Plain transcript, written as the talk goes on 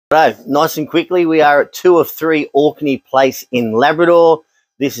So, nice and quickly, we are at 2 of 3 Orkney Place in Labrador.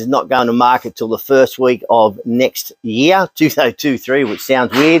 This is not going to market till the first week of next year, 2023, which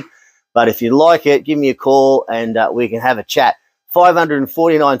sounds weird. But if you like it, give me a call and we can have a chat.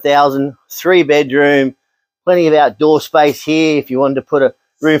 549,000, 3-bedroom, plenty of outdoor space here. If you wanted to put a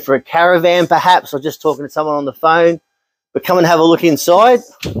room for a caravan, perhaps, or just talking to someone on the phone. But come and have a look inside.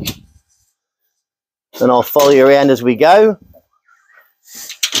 And I'll follow you around as we go.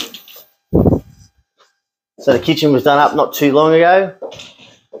 So the kitchen was done up not too long ago.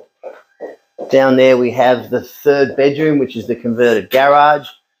 Down there we have the 3rd bedroom, which is the converted garage.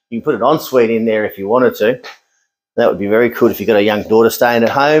 You can put an ensuite in there if you wanted to. That would be very cool if you've got a young daughter staying at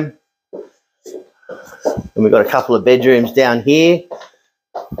home. And we've got a couple of bedrooms down here.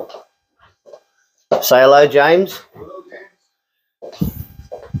 Say hello, James. Hello,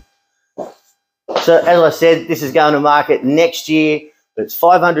 James. So as I said, this is going to market next year. But it's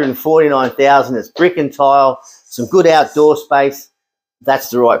 549,000. It's brick and tile, some good outdoor space. That's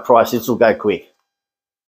the right price. This will go quick.